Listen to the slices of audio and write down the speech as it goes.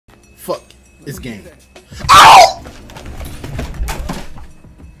Fuck. It's game. Ow!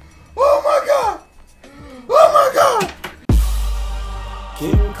 Oh my god! Oh my god!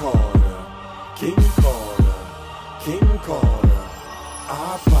 King Carter, King Carter, King Carter,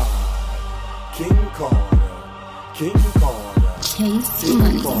 iPod, King Carter, King Carter, King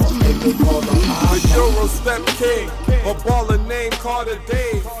Carter, they call the Euro Step King, a baller named Carter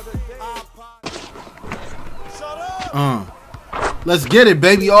Dave. Let's get it,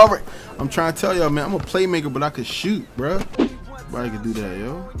 baby. All right. I'm trying to tell y'all, man, I'm a playmaker, but I could shoot, bruh. Nobody can do that,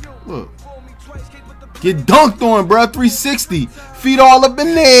 yo. Look. Get dunked on, bruh. 360. Feet all up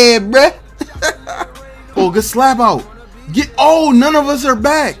in there, bruh. Oh, good slap out. Oh, none of us are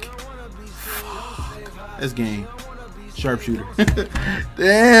back. Fuck. That's game. Sharpshooter.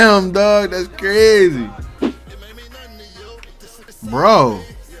 Damn, dog. That's crazy. Bro.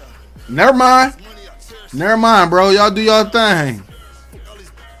 Never mind. Never mind, bro. Y'all do y'all thing.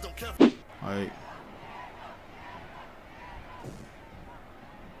 Alright.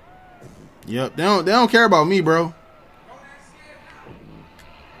 Yep, they don't care about me, bro.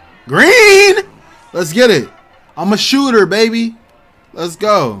 Green! Let's get it. I'm a shooter, baby. Let's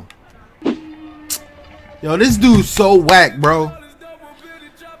go. Yo, this dude's so whack, bro.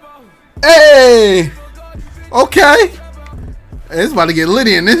 Hey! Okay. Hey, it's about to get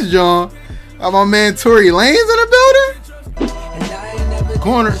litty in this joint. Got my man Tory Lanez in the building.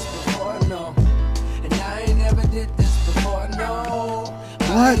 Corner.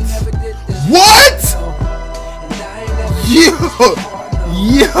 What? What?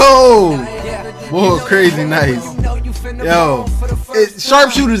 Yo! Whoa, crazy nice. Yo,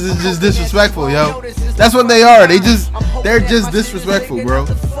 sharpshooters is just disrespectful, yo. That's what they are. They're just disrespectful, bro.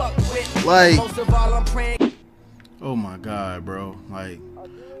 Like, oh my god, bro. Like,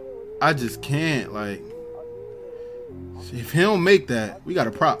 I just can't. Like, if he don't make that, we got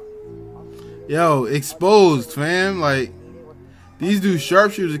a prop. Yo, exposed, fam. Like, these dudes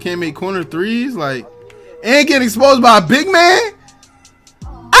sharpshooters can't make corner threes, like, and get exposed by a big man.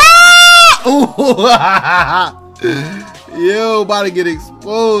 Ah! Ooh. Yo, about to get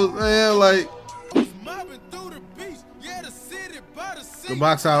exposed, man. Like, the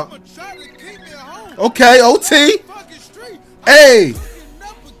box out. Okay, OT. Hey.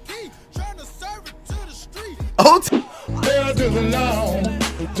 OT. Hell to the no,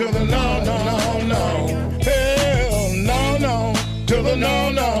 to the no, no, no, no. Hell no, no, to the no,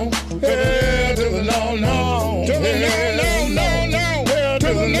 no. Hell to the no, no, to the no, no, no, no. Hell to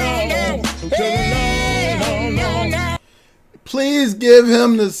the no, no, to the no, no, no. Please give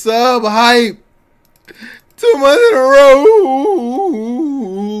him the sub hype. 2 months in a row.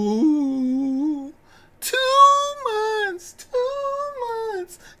 2 months. 2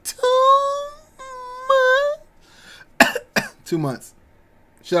 months. 2 months. 2 months.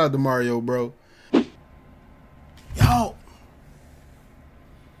 Shout out to Mario, bro. Yo.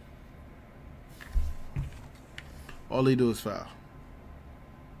 All he do is foul.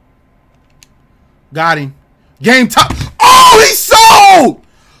 Got him. Game top. Oh, he's sold.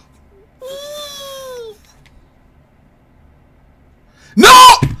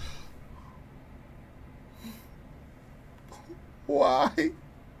 No. Why?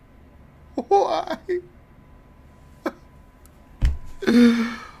 Why?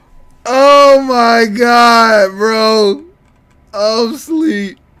 Oh my god, bro. I'm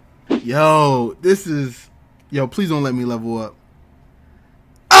asleep. Yo, this is... Yo, please don't let me level up.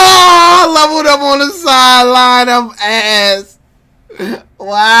 Oh, I leveled up on the sideline of ass.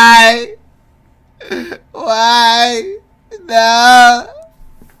 Why? Why? No.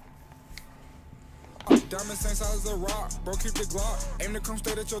 Diamond same size as a rock, bro, keep the Glock. Aim to come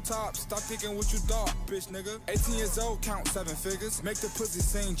straight at your top. Stop thinking what you thought, bitch nigga. 18 years old, count 7 figures. Make the pussy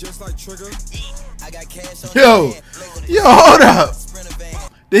sing just like Trigger. I got cash on Yo, hold up.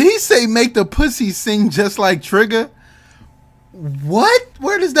 Did he say make the pussy sing just like Trigger? What?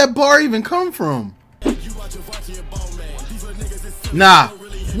 Where does that bar even come from? Nah.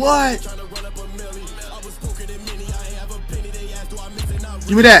 What?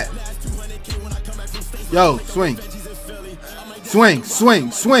 Give me that. Yo, swing. Swing,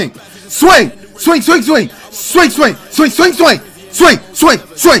 swing, swing. Swing, swing, swing, swing. Swing, swing, swing, swing, swing. Swing, swing,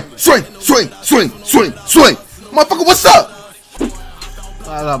 swing, swing, swing, swing, swing, swing. Motherfucker, what's up?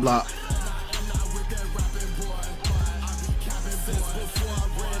 Blah, blah, blah.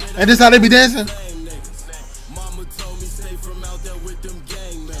 And this how they be dancing?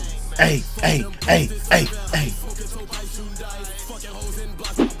 Hey, hey, hey, hey, hey.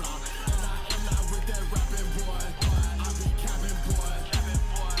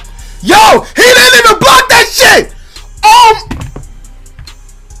 Yo, he didn't even block that shit.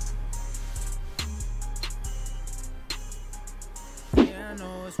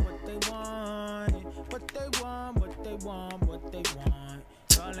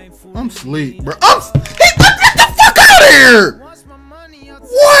 I'm asleep, bro. Get the fuck out of here!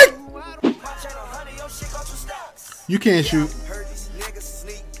 What? You can't shoot.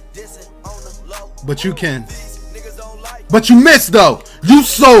 But you can. But you missed though. You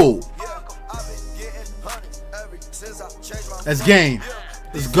sold. That's game.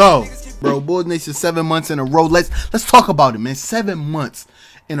 Let's go. Bro, Bulls Nation 7 months in a row. Let's talk about it, man. 7 months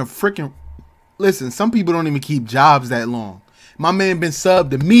in a freaking... Listen, some people don't even keep jobs that long. My man been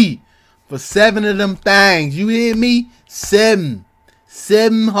subbed to me for 7 of them things. You hear me? 7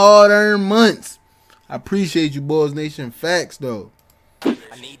 hard-earned months. I appreciate you, Bulls Nation. Facts, though. Oh,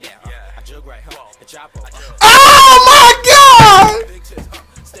 my God!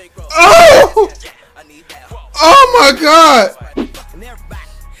 Oh, my God!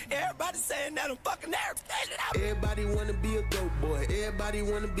 Everybody wanna be a dope boy. Everybody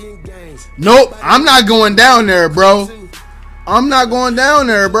wanna be in gangs. Nope, I'm not going down there, bro. I'm not going down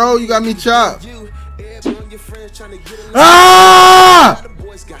there, bro. You got me chopped. Ah!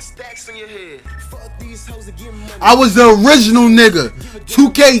 I was the original nigga.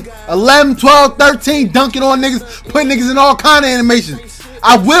 2K 11, 12, 13, dunking on niggas, putting niggas in all kind of animations.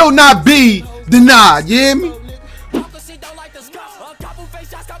 I will not be denied. You hear me?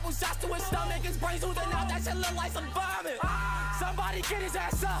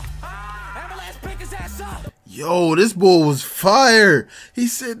 Yo, this bull was fire. He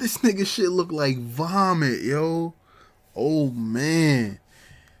said this nigga shit look like vomit, yo. Oh man.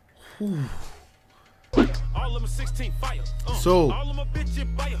 Whew. So,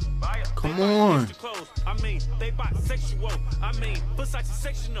 come on.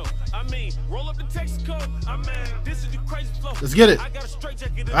 Let's get it.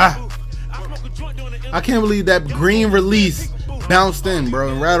 Ah. I can't believe that green release bounced in, bro,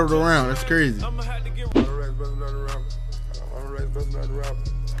 and rattled around. That's crazy.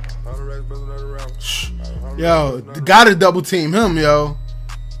 Yo, gotta double team him, yo.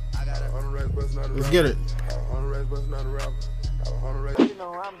 Let's get it.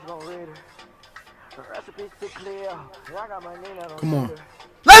 Come on.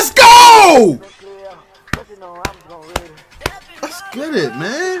 Let's go! Let's get it,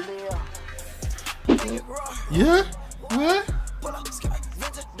 man. Yeah? What?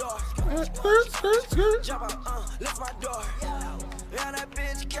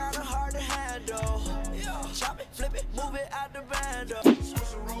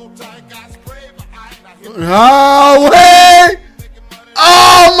 Oh, wait!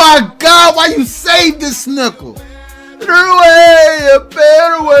 Oh my God! Why you saved this snickle? Better way, a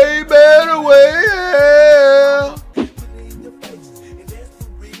better way, better way. Yeah.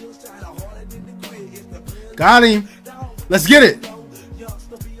 Got him. Let's get it.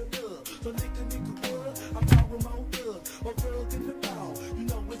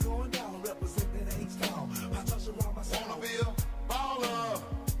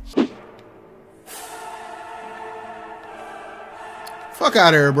 Fuck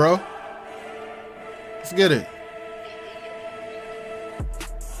out of here, bro. Let's get it.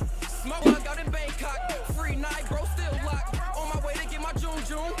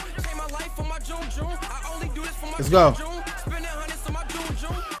 Let's go.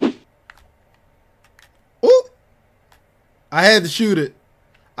 Ooh. I had to shoot it.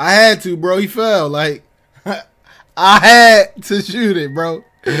 I had to, bro. He fell. Like, I had to shoot it, bro.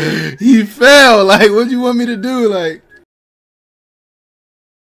 He fell. Like, what do you want me to do? Like,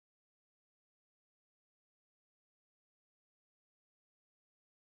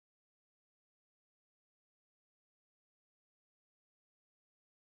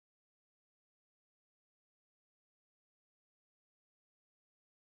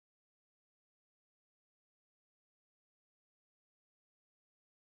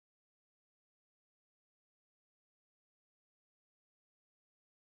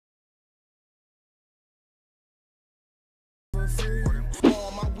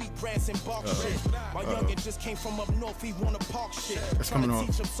 that's coming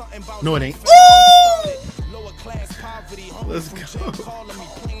off. No, it ain't. Let's go.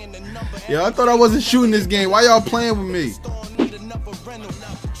 Yeah, I thought I wasn't shooting this game. Why y'all playing with me?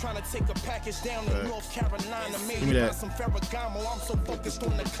 Give me that.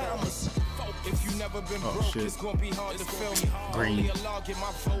 Oh shit. Green.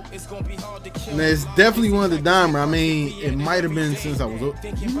 Man, it's definitely one of the dimer. I mean, it might have been since I was up.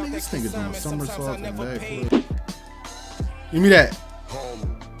 This nigga doing somersault and backflip. Give me that.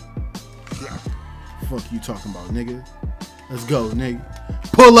 Fuck you talking about, nigga. Let's go, nigga.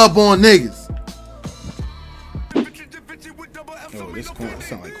 Pull up on niggas. Oh, This corner, it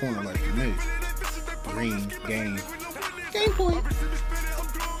sound like corner like to me. Green game. Game point.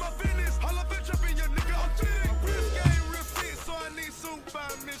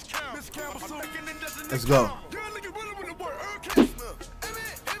 Let's go.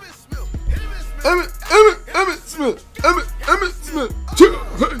 Emmett Smith.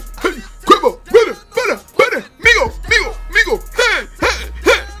 Hey, Quibble, better, Migo,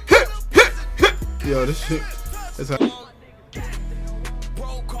 hey. Yo, this shit. That's how.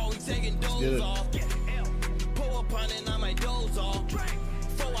 Get it.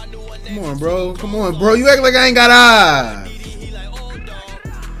 Come on, bro. Come on, bro. You act like I ain't got eyes.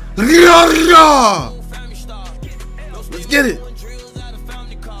 Let's get it.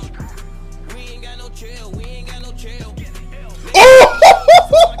 Oh!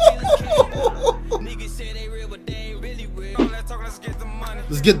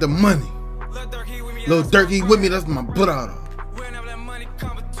 Let's get the money. Lil Durky with me. That's my brother.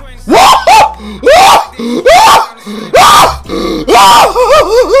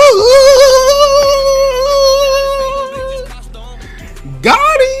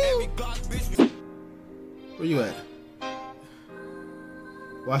 Got him. Where you at?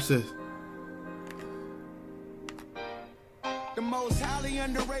 Watch this. The most highly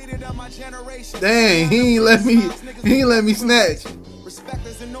underrated of my generation. Dang, he ain't let me snatch. Respect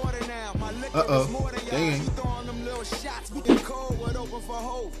is in order now. My liquor Uh-oh. is more than Dang. y'all. Throwing them little shots. We can cold wide open for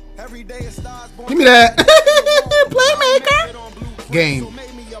hope. Every day it starts born. Give me that. Playmaker. Game.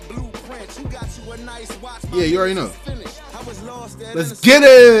 Yeah, you already know. Let's get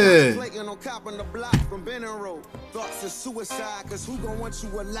it.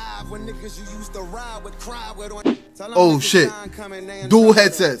 Oh shit. Dual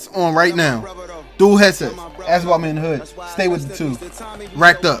headsets on right now. Dual headsets. Ask about me in the hood. Stay with the two.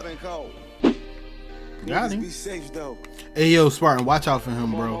 Racked up. Got him. Hey yo, Spartan, watch out for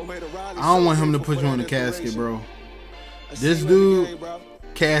him, bro. I don't want him to put you in the casket, bro. This dude,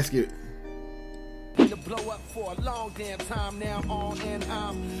 casket.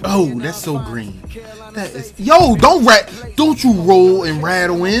 Oh, that's so green. That is. Yo, don't you roll and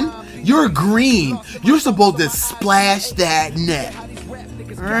rattle in. You're green. You're supposed to splash that net.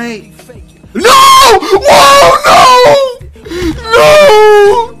 All right. No! Whoa!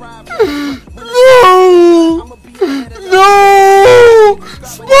 No! No! No!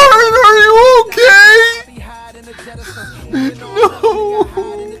 Spartan, are you okay?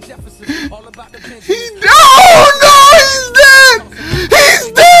 No! He's dead!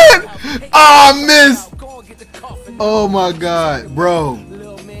 He's dead! Ah, I missed! Oh my god, bro.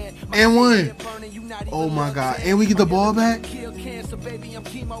 And one. Oh my god. And we get the ball back?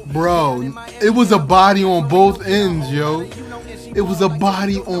 Bro, it was a body on both ends, yo. It was a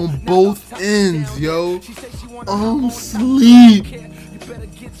body on both ends, yo. I'm sleep.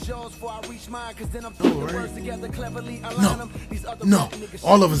 No.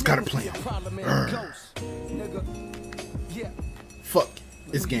 All of us gotta play him. Fuck.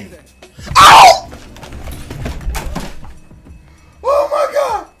 It's game. Ow! Oh my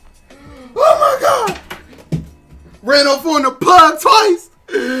god! Oh my god! Ran up on the plug twice!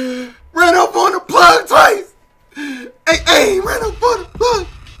 Ran up on the plug twice! Hey, ran up on the plug!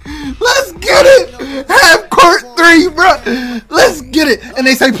 Let's get it! Half court 3, bro! Let's get it! And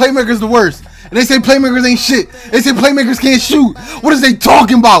they say playmakers the worst. And they say playmakers ain't shit. They say playmakers can't shoot. What is they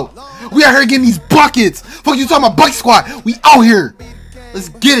talking about? We out here getting these buckets. Fuck you talking about bucket squad? We out here. Let's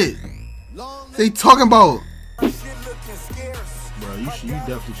get it. They talking about. Bro, you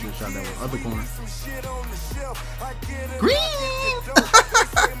definitely should have shot that one. Other corner. Green.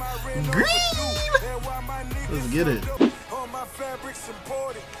 Green. Let's get it.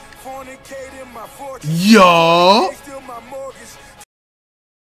 Yo.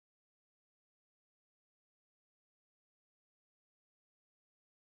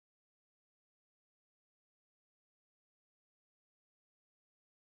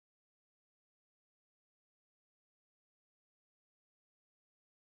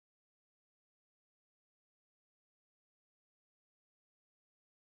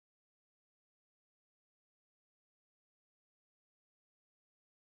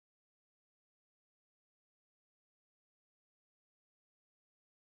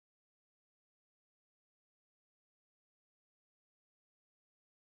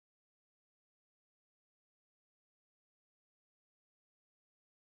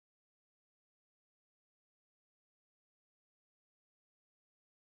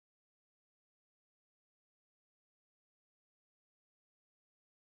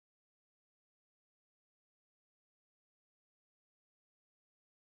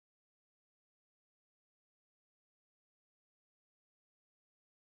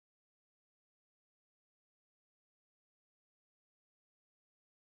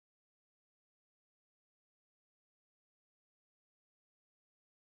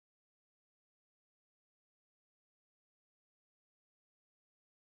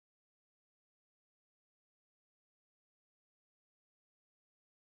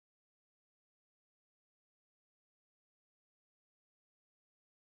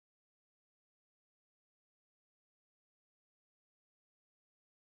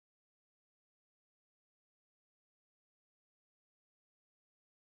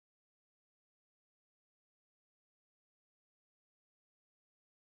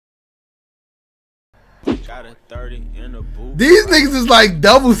 These niggas is like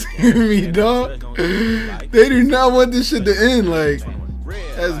double teaming me, dog. They do not want this shit to end. Like,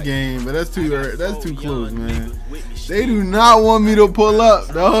 that's game, but that's too close, man. They do not want me to pull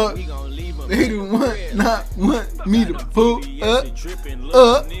up, dog. They do not want me to pull up.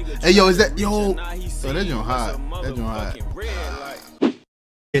 Hey, yo, is that yo? So that joint hot. That joint hot.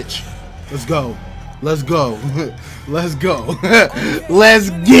 Bitch, let's go. Let's go. Let's go. Let's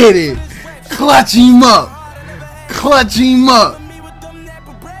get it. Clutch him up. Clutch him up.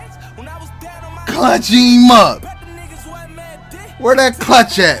 Clutch him up. Where that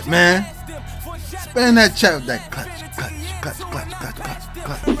clutch at, man? Spin that chat. That clutch.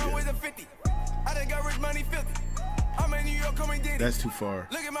 That's too far.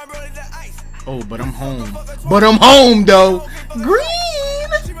 Oh, but I'm home. But I'm home though. Green.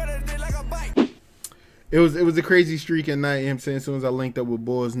 It was a crazy streak at night. You know what I'm saying? As soon as I linked up with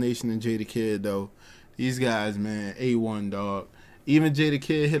Boys Nation and Jada Kid though, these guys, man, A1 dog. Even Jada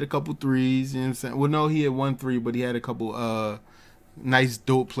Kid hit a couple threes. You know what I'm saying? Well, no, he had 1 3, but he had a couple nice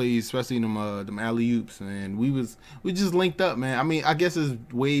dope plays, especially them alley-oops, and we just linked up, man. I mean, I guess it's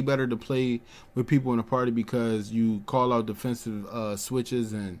way better to play with people in a party because you call out defensive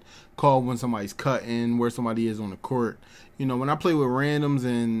switches and call when somebody's cutting, where somebody is on the court. You know, when I play with randoms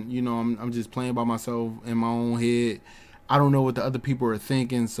and, you know, I'm just playing by myself in my own head, I don't know what the other people are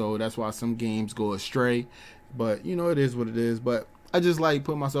thinking, so that's why some games go astray. But, you know, it is what it is. But I just like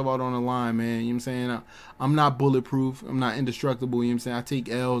put myself out on the line, man. You know what I'm saying? I'm not bulletproof. I'm not indestructible. You know what I'm saying? I take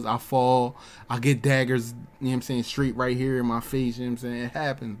L's. I fall. I get daggers, you know what I'm saying, straight right here in my face. You know what I'm saying? It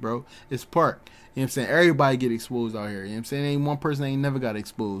happens, bro. It's park. You know what I'm saying? Everybody get exposed out here. You know what I'm saying? Ain't one person ain't never got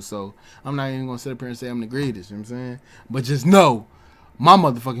exposed. So I'm not even going to sit up here and say I'm the greatest. You know what I'm saying? But just know, my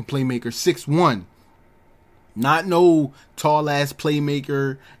motherfucking playmaker, 6'1". Not no tall-ass playmaker. You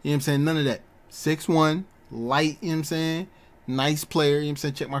know what I'm saying? None of that. 6'1", light, you know what I'm saying? Nice player, you know what I'm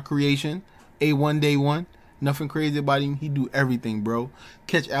saying? Check my creation. A1 day one. Nothing crazy about him. He do everything, bro.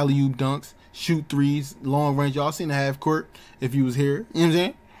 Catch alley-oop dunks, shoot threes, long range. Y'all seen the half court if you was here. You know what I'm saying? You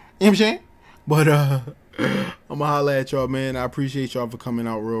know what I'm saying? But I'm gonna holla at y'all, man. I appreciate y'all for coming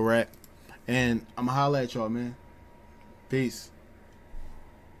out, real rap. And I'm gonna holla at y'all, man. Peace.